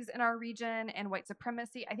Nazis in our region and white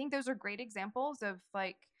supremacy, I think those are great examples of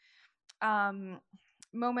like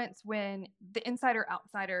moments when the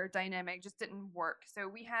insider-outsider dynamic just didn't work. So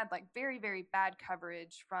we had like very, very bad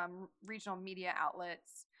coverage from regional media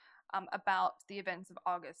outlets about the events of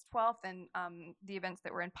August 12th and the events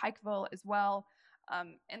that were in Pikeville as well.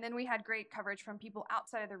 And then we had great coverage from people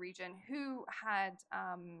outside of the region who had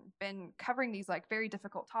been covering these like very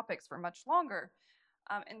difficult topics for much longer.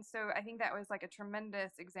 And so I think that was like a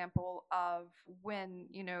tremendous example of when,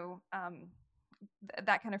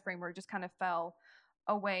 that kind of framework just kind of fell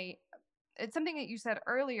away. It's something that you said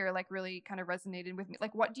earlier, like really kind of resonated with me.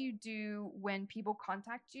 Like, what do you do when people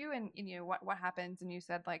contact you and what happens? And you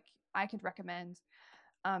said like, I could recommend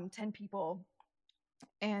 10 people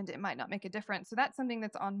and it might not make a difference. So that's something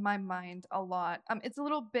that's on my mind a lot. It's a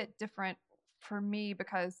little bit different for me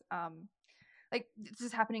because like this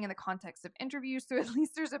is happening in the context of interviews. So at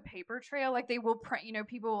least there's a paper trail. Like they will print,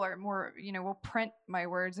 people are more, will print my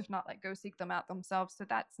words, if not like go seek them out themselves. So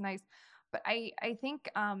that's nice. But I think,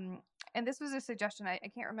 and this was a suggestion, I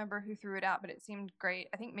can't remember who threw it out, but it seemed great.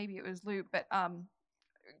 I think maybe it was Luke, but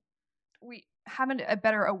we have a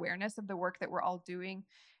better awareness of the work that we're all doing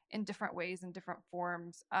in different ways, in different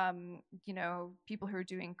forms. People who are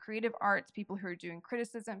doing creative arts, people who are doing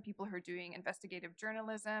criticism, people who are doing investigative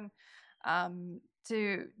journalism,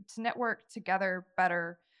 to network together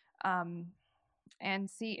better and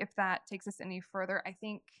see if that takes us any further. I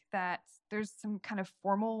think that there's some kind of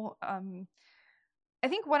formal, I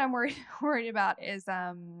think what I'm worried about is,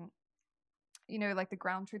 like the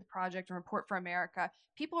Ground Truth Project and Report for America.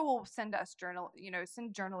 People will send us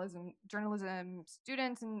send journalism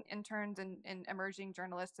students and interns and emerging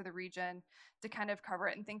journalists to the region to kind of cover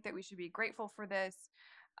it and think that we should be grateful for this.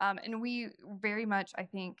 And we very much, I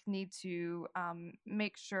think, need to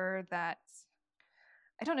make sure that,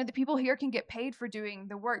 I don't know, the people here can get paid for doing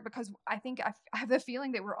the work, because I think I have the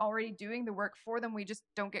feeling that we're already doing the work for them. We just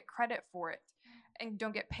don't get credit for it and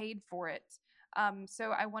don't get paid for it.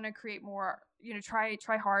 So I want to create more, try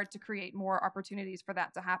hard to create more opportunities for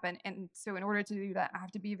that to happen. And so in order to do that, I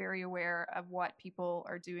have to be very aware of what people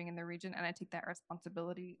are doing in the region, and I take that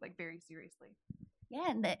responsibility very seriously.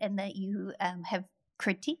 Yeah, and that you have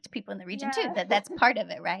critiqued people in the region too. That's part of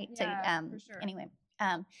it, right? Yeah, for sure. Anyway,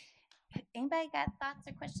 anybody got thoughts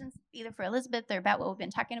or questions either for Elizabeth or about what we've been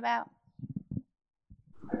talking about?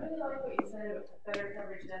 I really like what you said about better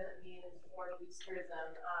coverage doesn't mean it's more news tourism.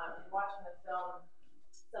 In watching the film,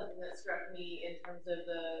 something that struck me in terms of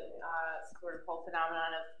the sort of whole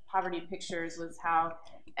phenomenon of poverty pictures was how,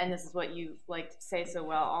 and this is what you say so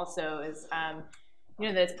well also, is that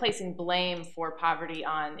it's placing blame for poverty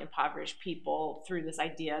on impoverished people through this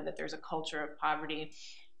idea that there's a culture of poverty.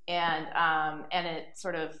 And it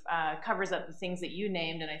sort of covers up the things that you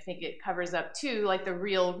named, and I think it covers up too, the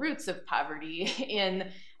real roots of poverty in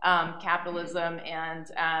capitalism and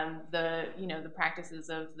the practices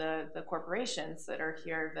of the corporations that are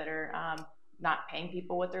here that are not paying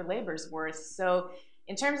people what their labor's worth. So,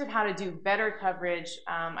 in terms of how to do better coverage,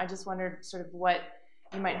 I just wondered sort of what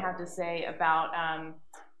you might have to say about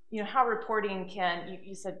how reporting can,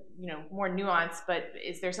 you said, more nuanced, but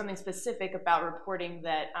is there something specific about reporting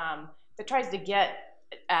that that tries to get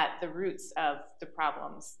at the roots of the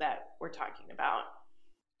problems that we're talking about?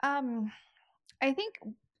 I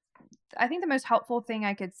think the most helpful thing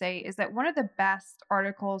I could say is that one of the best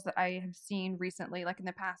articles that I have seen recently, in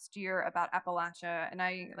the past year, about Appalachia, and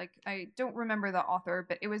I don't remember the author,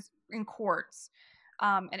 but it was in Quartz.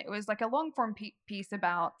 And it was a long form piece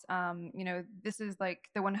about, this is the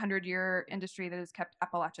 100-year industry that has kept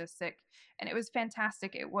Appalachia sick. And it was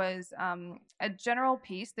fantastic. It was a general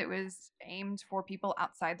piece that was aimed for people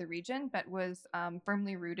outside the region, but was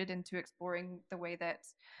firmly rooted into exploring the way that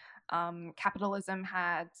capitalism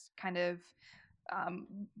had kind of,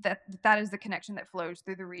 that is the connection that flows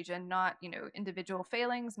through the region, not, individual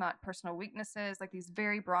failings, not personal weaknesses, these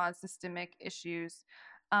very broad systemic issues.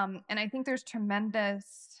 And I think there's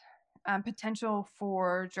tremendous potential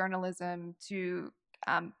for journalism to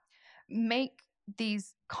make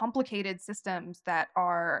these complicated systems that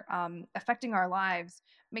are affecting our lives,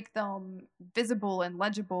 make them visible and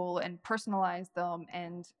legible and personalize them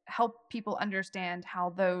and help people understand how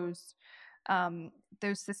those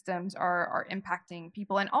systems are impacting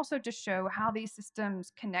people, and also to show how these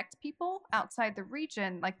systems connect people outside the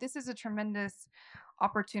region. This is a tremendous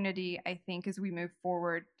opportunity, I think, as we move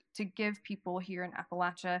forward, to give people here in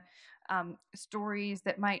Appalachia stories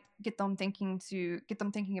that might get them thinking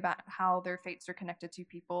about how their fates are connected to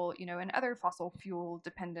people, in other fossil fuel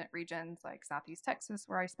dependent regions like Southeast Texas,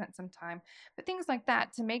 where I spent some time. But things like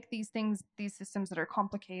that, to make these systems that are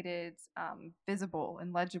complicated, visible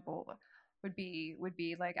and legible, would be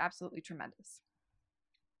absolutely tremendous.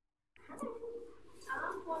 I'm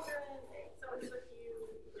wondering, so it took you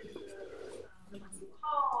the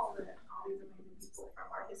Hall and all these amazing people from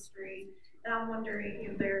our history, and I'm wondering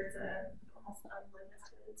if there's a almost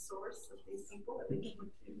unlimited source of these people that we can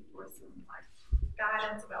look to for some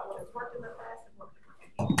guidance about what has worked in the past and what can work in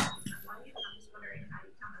the future. And I'm just wondering how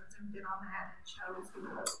you kind of zoomed in on that and chose who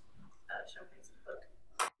to showcase the book.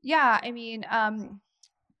 Yeah, I mean,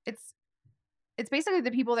 it's basically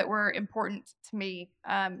the people that were important to me,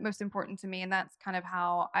 most important to me, and that's kind of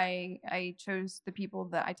how I chose the people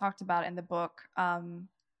that I talked about in the book.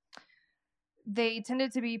 They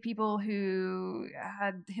tended to be people who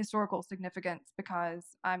had historical significance, because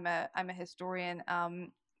I'm a historian,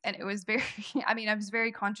 and it was very, I was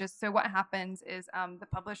very conscious. So what happens is the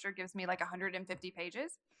publisher gives me 150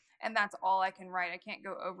 pages, and that's all I can write. I can't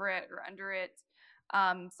go over it or under it.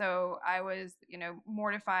 So I was,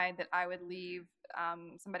 mortified that I would leave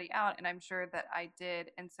somebody out, and I'm sure that I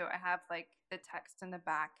did. And so I have the text in the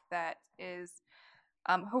back that is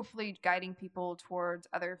hopefully guiding people towards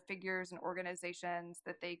other figures and organizations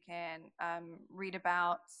that they can read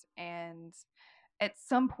about. And at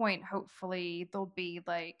some point, hopefully, there'll be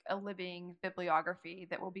a living bibliography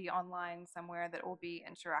that will be online somewhere that will be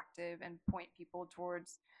interactive and point people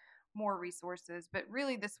towards more resources. But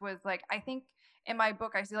really, this was I think in my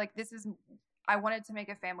book, I see I wanted to make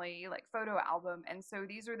a family photo album. And so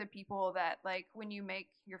these are the people that when you make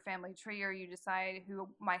your family tree, or you decide who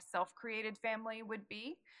my self-created family would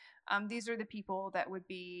be, these are the people that would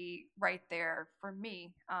be right there for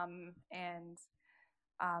me. And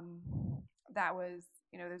that was,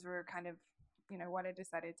 those were kind of what I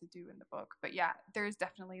decided to do in the book. But yeah, there's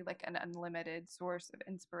definitely like an unlimited source of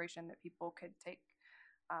inspiration that people could take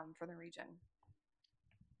for the region.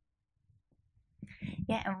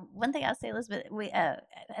 Yeah, and one thing I'll say, Elizabeth,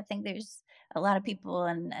 I think there's a lot of people,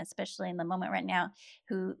 and especially in the moment right now,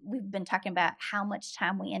 who we've been talking about how much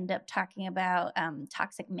time we end up talking about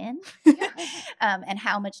toxic men, and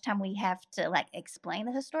how much time we have to like explain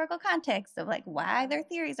the historical context of like why their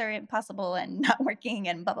theories are impossible and not working,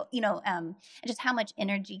 and blah, blah, and just how much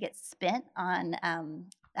energy gets spent on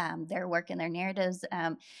their work and their narratives.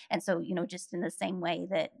 And so, just in the same way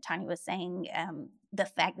that Tanya was saying, the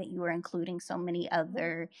fact that you were including so many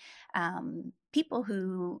other people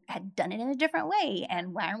who had done it in a different way,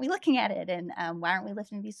 and why aren't we looking at it, and why aren't we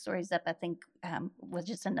lifting these stories up, I think was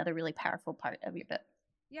just another really powerful part of your book.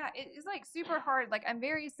 Yeah, it is like super hard. Like I'm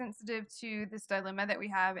very sensitive to this dilemma that we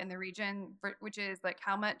have in the region, which is like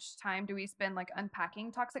how much time do we spend like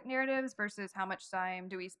unpacking toxic narratives versus how much time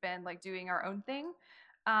do we spend like doing our own thing.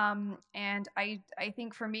 And I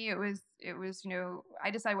think for me it was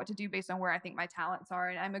I decide what to do based on where I think my talents are,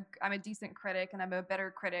 and I'm a decent critic, and I'm a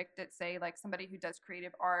better critic that say like somebody who does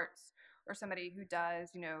creative arts or somebody who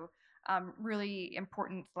does really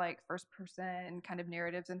important like first person kind of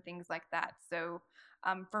narratives and things like that. So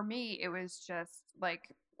for me it was just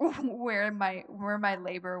like where my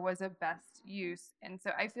labor was of best use. And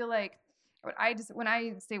so I feel like when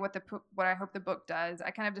I say what I hope the book does,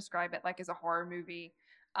 I kind of describe it like as a horror movie.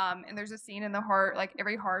 And there's a scene in like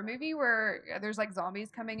every horror movie where there's like zombies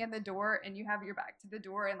coming in the door, and you have your back to the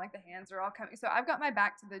door, and like the hands are all coming. So I've got my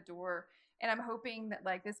back to the door, and I'm hoping that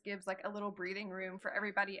like this gives like a little breathing room for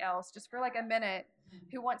everybody else just for like a minute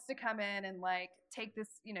who wants to come in and like take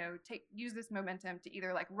this, use this momentum to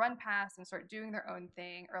either like run past and start doing their own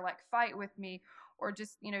thing, or like fight with me, or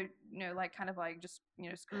just, like kind of like just,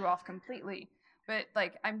 screw off completely. But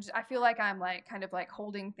like I feel like I'm like kind of like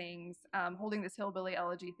holding things, holding this hillbilly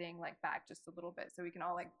elegy thing like back just a little bit, so we can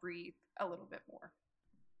all like breathe a little bit more.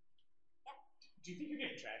 Do you think you're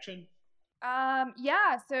getting traction?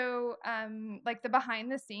 Yeah. So like the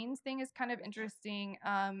behind the scenes thing is kind of interesting.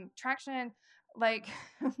 Traction, like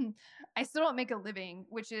I still don't make a living,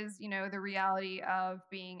 which is the reality of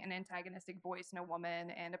being an antagonistic voice and a woman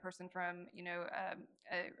and a person from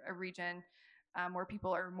a region. Where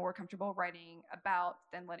people are more comfortable writing about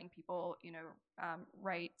than letting people,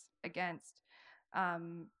 write against.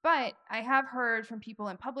 But I have heard from people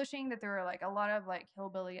in publishing that there are like a lot of like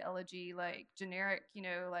hillbilly elegy, like generic,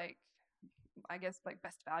 like I guess like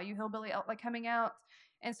best value hillbilly like coming out.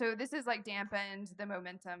 And so this has like dampened the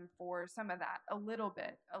momentum for some of that a little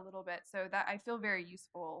bit. So that I feel very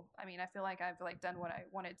useful. I mean, I feel like I've like done what I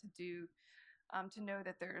wanted to do, to know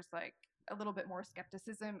that there's like a little bit more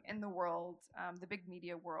skepticism in the world, the big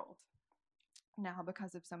media world now,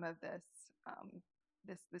 because of some of this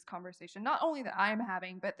this conversation, not only that I'm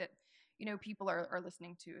having, but that people are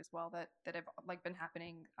listening to as well, that have like been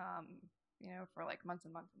happening for like months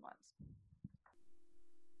and months and months.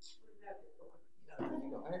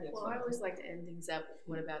 Well, I always like to end things up with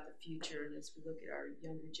what about the future, and as we look at our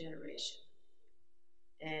younger generation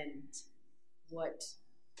and what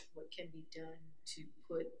can be done to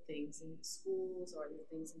put things in the schools, or the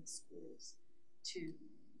things in the schools to,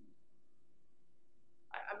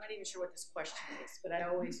 I'm not even sure what this question is, but I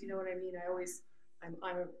always, you know what I mean?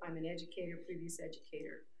 I'm an educator, previous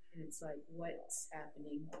educator, and it's like, what's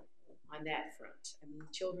happening on that front? I mean,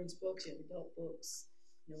 children's books, you have adult books.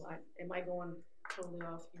 Am I going totally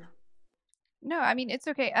off here? No, I mean, it's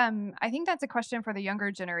okay. I think that's a question for the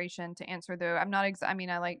younger generation to answer, though. I'm not. I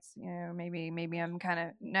mean, I like, maybe I'm kind of.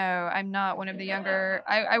 No, I'm not one of the younger.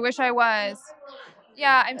 I wish I was.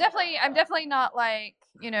 Yeah, I'm definitely not like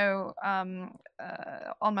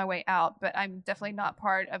on my way out, but I'm definitely not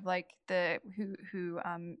part of like the who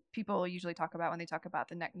people usually talk about when they talk about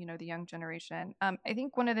the young generation. I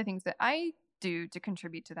think one of the things that I do to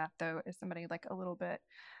contribute to that, though, as somebody like a little bit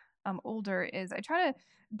older, is I try to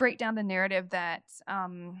break down the narrative that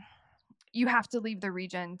you have to leave the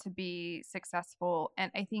region to be successful.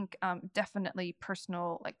 And I think definitely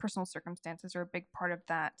personal circumstances are a big part of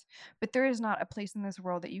that. But there is not a place in this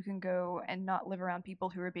world that you can go and not live around people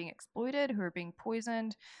who are being exploited, who are being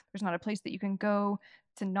poisoned. There's not a place that you can go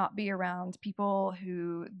to not be around people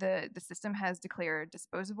who the system has declared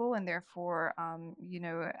disposable, and therefore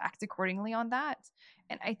act accordingly on that.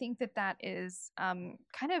 And I think that is kind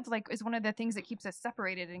of like is one of the things that keeps us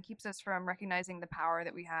separated and keeps us from recognizing the power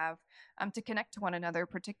that we have to connect to one another,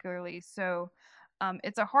 particularly. So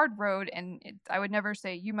it's a hard road, and I would never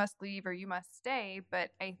say you must leave or you must stay, but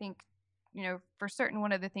I think for certain,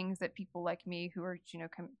 one of the things that people like me who are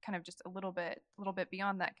kind of just a little bit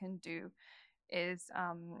beyond that can do is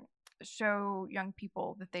show young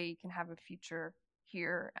people that they can have a future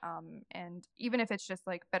here, and even if it's just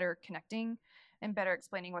like better connecting and better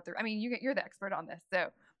explaining what they're, I mean, you're the expert on this,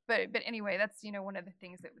 so but anyway, that's one of the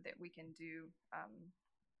things that we can do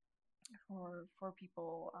for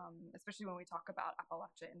people, especially when we talk about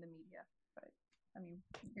Appalachia in the media. But I mean,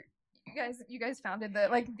 you guys founded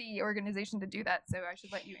the organization to do that, so I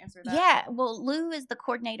should let you answer that. Yeah, well, Lou is the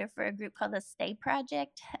coordinator for a group called the Stay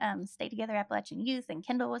Project, Stay Together Appalachian Youth, and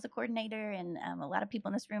Kendall was a coordinator, and a lot of people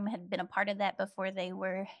in this room had been a part of that before they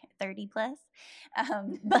were 30 plus.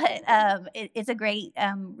 But it's a great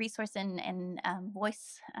resource and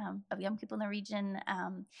voice of young people in the region.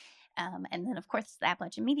 And then, of course, the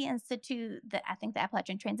Appalachian Media Institute, I think the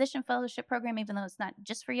Appalachian Transition Fellowship Program, even though it's not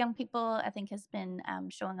just for young people, I think has been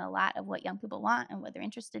showing a lot of what young people want and what they're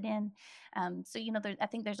interested in. So, I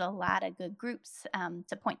think there's a lot of good groups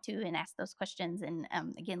to point to and ask those questions. And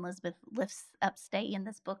again, Elizabeth lifts up Stay in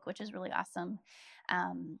this book, which is really awesome.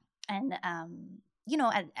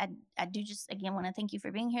 I do just, again, want to thank you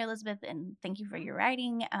for being here, Elizabeth, and thank you for your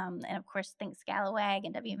writing. And of course, thanks Scalawag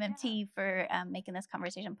and WMMT for making this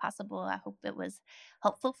conversation possible. I hope it was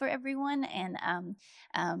helpful for everyone. And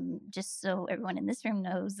just so everyone in this room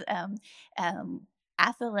knows,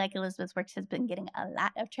 I feel like Elizabeth's work has been getting a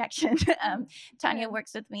lot of traction. Tanya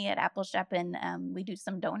works with me at Appalshop, and we do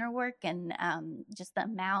some donor work, and just the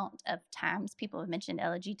amount of times people have mentioned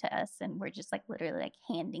Elegy to us, and we're just like literally like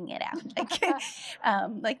handing it out,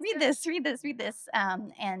 like read this. I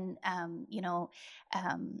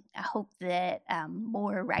hope that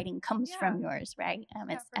more writing comes from yours, right?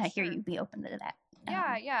 I hear you be open to that.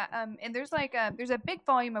 Yeah. And there's a big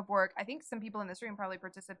volume of work. I think some people in this room probably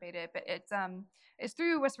participated, but it's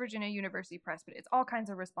through West Virginia University Press, but it's all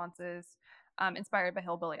kinds of responses, inspired by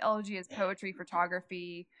Hillbilly Elegy, poetry,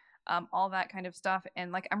 photography, all that kind of stuff.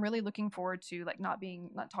 And I'm really looking forward to not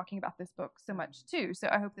talking about this book so much too. So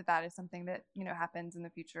I hope that is something that, happens in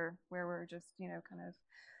the future, where we're just, kind of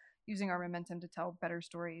using our momentum to tell better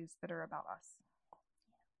stories that are about us.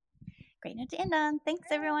 Great note to end on.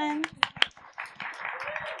 Thanks, everyone.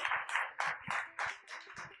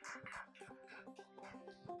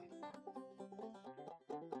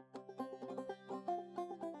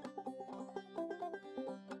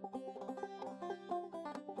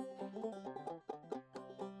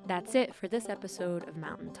 That's it for this episode of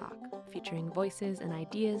Mountain Talk, featuring voices and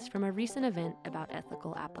ideas from a recent event about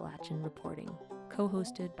ethical Appalachian reporting,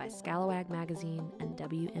 co-hosted by Scalawag Magazine and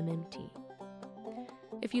WMMT.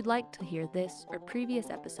 If you'd like to hear this or previous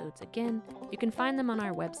episodes again, you can find them on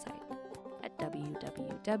our website at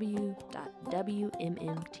www.wmmt.org,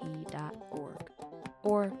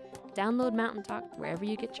 or download Mountain Talk wherever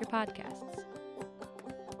you get your podcasts.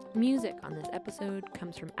 Music on this episode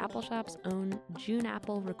comes from Appalshop's own June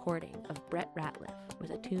Apple recording of Brett Ratliff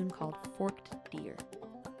with a tune called Forked Deer.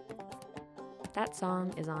 That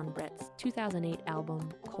song is on Brett's 2008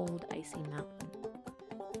 album, Cold Icy Mountain.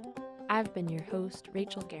 I've been your host,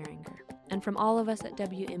 Rachel Geringer, and from all of us at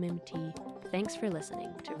WMMT, thanks for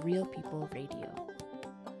listening to Real People Radio.